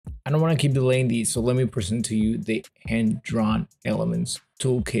I don't want to keep delaying these, so let me present to you the hand-drawn elements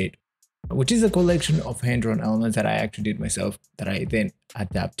toolkit, which is a collection of hand-drawn elements that I actually did myself that I then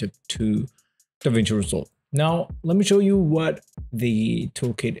adapted to DaVinci Resolve. Now, let me show you what the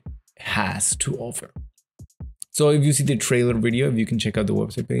toolkit has to offer. So if you see the trailer video, if you can check out the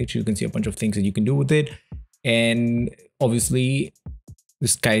website page, you can see a bunch of things that you can do with it. And obviously, the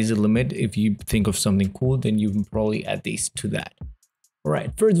sky is the limit. If you think of something cool, then you can probably add these to that. All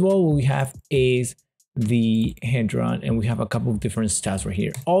right, first of all, what we have is the hand-drawn, and we have a couple of different styles right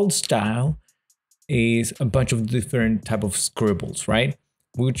here. Alt style is a bunch of different type of scribbles, right?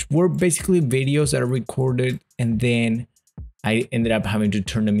 Which were basically videos that are recorded, and then I ended up having to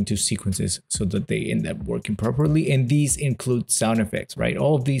turn them into sequences so that they end up working properly. And these include sound effects, right?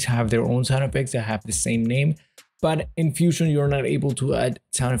 All of these have their own sound effects that have the same name, but in Fusion, you're not able to add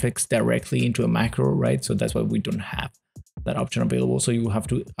sound effects directly into a macro, right? So that's why we don't have that option available. So you have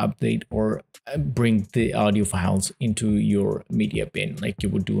to update or bring the audio files into your media bin like you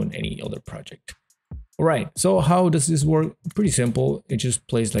would do on any other project. All right, so how does this work? Pretty simple. It just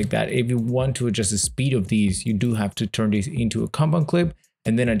plays like that. If you want to adjust the speed of these, you do have to turn these into a compound clip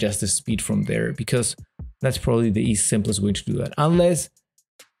and then adjust the speed from there, because that's probably the simplest way to do that. Unless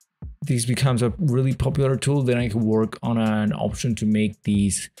this becomes a really popular tool, then I can work on an option to make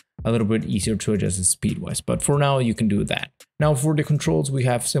these a little bit easier to adjust the speed wise. But for now, you can do that. Now for the controls, we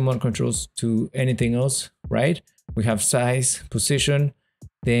have similar controls to anything else, right? We have size, position.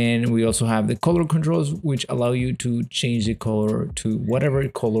 Then we also have the color controls, which allow you to change the color to whatever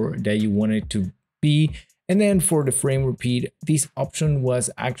color that you want it to be. And then for the frame repeat, this option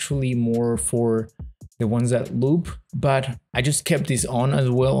was actually more for the ones that loop, but I just kept this on as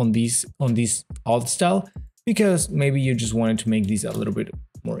well on these alt style, because maybe you just wanted to make these a little bit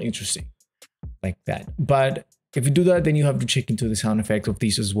more interesting like that. But if you do that, then you have to check into the sound effects of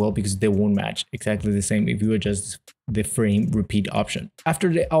these as well, because they won't match exactly the same if you adjust the frame repeat option.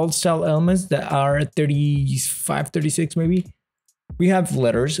 After the alt style elements that are 35, 36 maybe, we have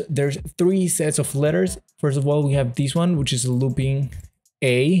letters. There's 3 sets of letters. First of all, we have this one, which is a looping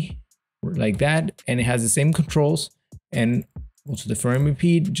A, like that, and it has the same controls, and also the frame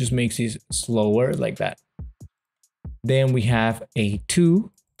repeat just makes it slower like that. Then we have a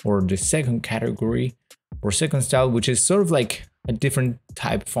 2, or the second category or second style, which is sort of like a different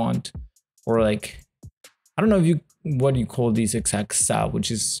type font, or like, I don't know if what you call this exact style, which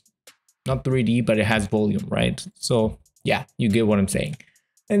is not 3D, but it has volume, right? So yeah, you get what I'm saying.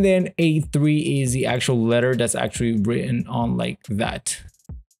 And then A3 is the actual letter that's actually written on like that.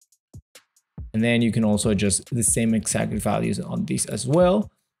 And then you can also adjust the same exact values on these as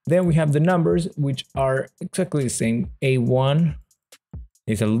well. Then we have the numbers, which are exactly the same. A1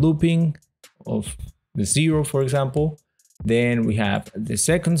 is a looping of the 0, for example. Then we have the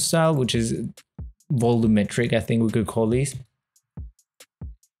second style, which is volumetric, I think we could call these.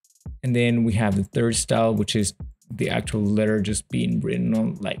 And then we have the third style, which is the actual letter just being written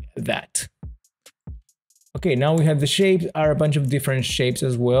on like that. Okay, now we have the shapes, are a bunch of different shapes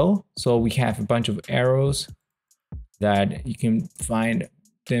as well. So we have a bunch of arrows that you can find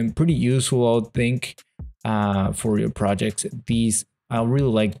them pretty useful, I think, for your projects. I really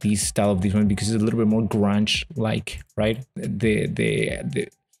like this style of this one because it's a little bit more grunge-like, right? The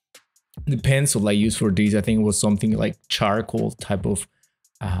pencil I used for these, I think, was something like charcoal type of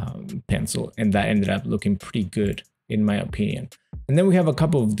pencil, and that ended up looking pretty good in my opinion. And then we have a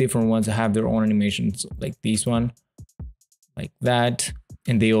couple of different ones that have their own animations, like this one, like that,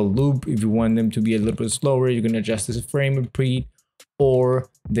 and they all loop. If you want them to be a little bit slower, you can adjust this frame repeat, or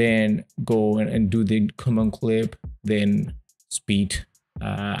then go and do the command clip, then speed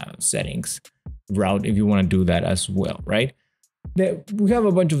settings route if you want to do that as well, right? We have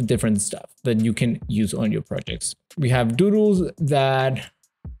a bunch of different stuff that you can use on your projects. We have doodles that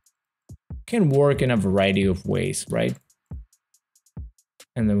can work in a variety of ways, right?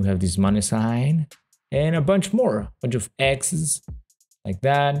 And then we have this money sign and a bunch more, a bunch of X's like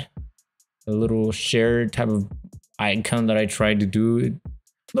that, a little share type of icon that I tried to do. It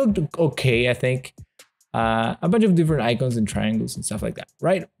looked okay, I think. A bunch of different icons and triangles and stuff like that,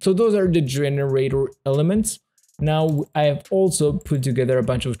 right? So those are the generator elements. Now I have also put together a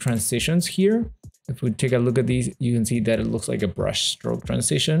bunch of transitions here. If we take a look at these, you can see that it looks like a brush stroke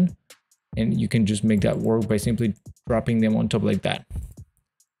transition, and you can just make that work by simply dropping them on top like that.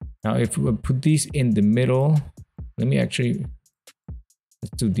 Now, if we put these in the middle, let me actually,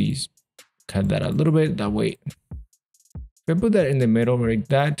 let's do these, cut that a little bit that way. If I put that in the middle like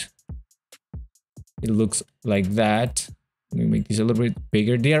that, it looks like that. Let me make these a little bit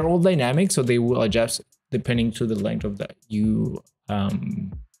bigger. They are all dynamic, so they will adjust depending to the length of that you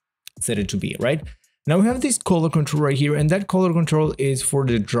set it to be, right? Now we have this color control right here, and that color control is for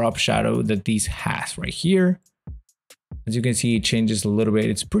the drop shadow that this has right here. As you can see, it changes a little bit.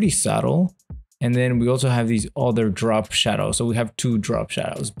 It's pretty subtle. And then we also have these other drop shadows. So we have 2 drop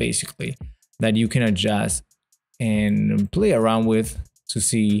shadows basically that you can adjust and play around with to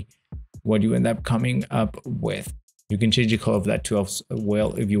see what you end up coming up with. You can change the color of that too as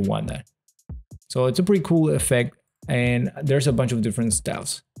well if you want that. So it's a pretty cool effect, and there's a bunch of different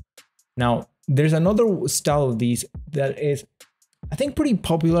styles. Now, there's another style of these that is, I think, pretty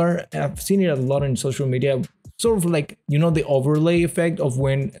popular. I've seen it a lot on social media. Sort of like, you know, the overlay effect of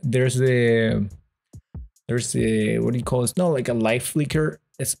when there's the what do you call it? It's not like a light flicker.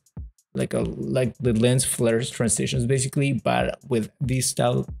 It's like the lens flares transitions basically, but with this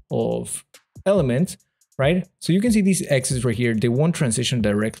style of element, right? So you can see these X's right here. They won't transition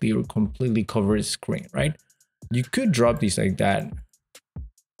directly or completely cover the screen, right? You could drop these like that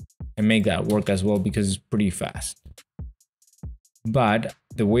and make that work as well because it's pretty fast. But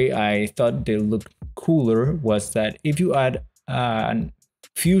the way I thought they looked cooler was that if you add a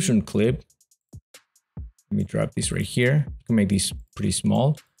fusion clip, let me drop this right here. You can make these pretty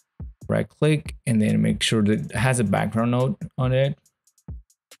small. Right click and then make sure that it has a background node on it.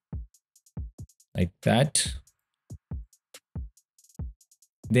 Like that.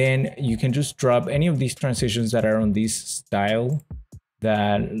 Then you can just drop any of these transitions that are on this style,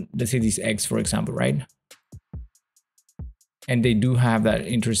 that let's say this X, for example, right? And they do have that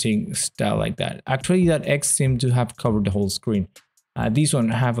interesting style like that. Actually, that X seemed to have covered the whole screen. This one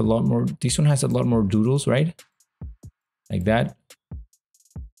have a lot more. This one has a lot more doodles, right? Like that.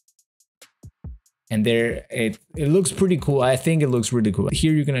 And there, it looks pretty cool. I think it looks really cool.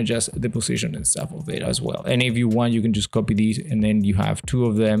 Here you can adjust the position and stuff of it as well. And if you want, you can just copy these and then you have 2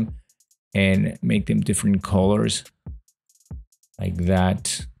 of them and make them different colors like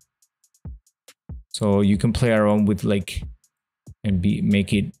that. So you can play around with like and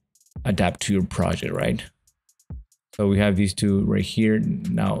make it adapt to your project, right? So we have these 2 right here.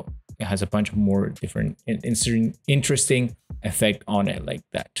 Now it has a bunch of more different interesting effect on it like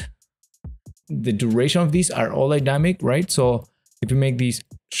that. The duration of these are all dynamic, right? So if you make these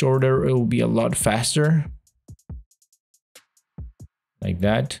shorter, it will be a lot faster. Like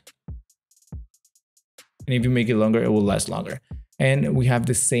that. And if you make it longer, it will last longer. And we have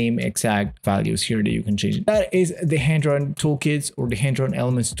the same exact values here that you can change. That is the hand-drawn toolkits or the hand-drawn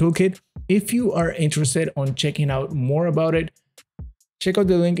elements toolkit. If you are interested on checking out more about it, check out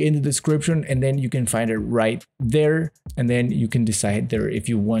the link in the description and then you can find it right there. And then you can decide there if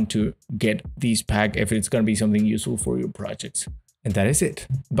you want to get these pack, if it's going to be something useful for your projects. And that is it.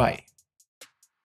 Bye.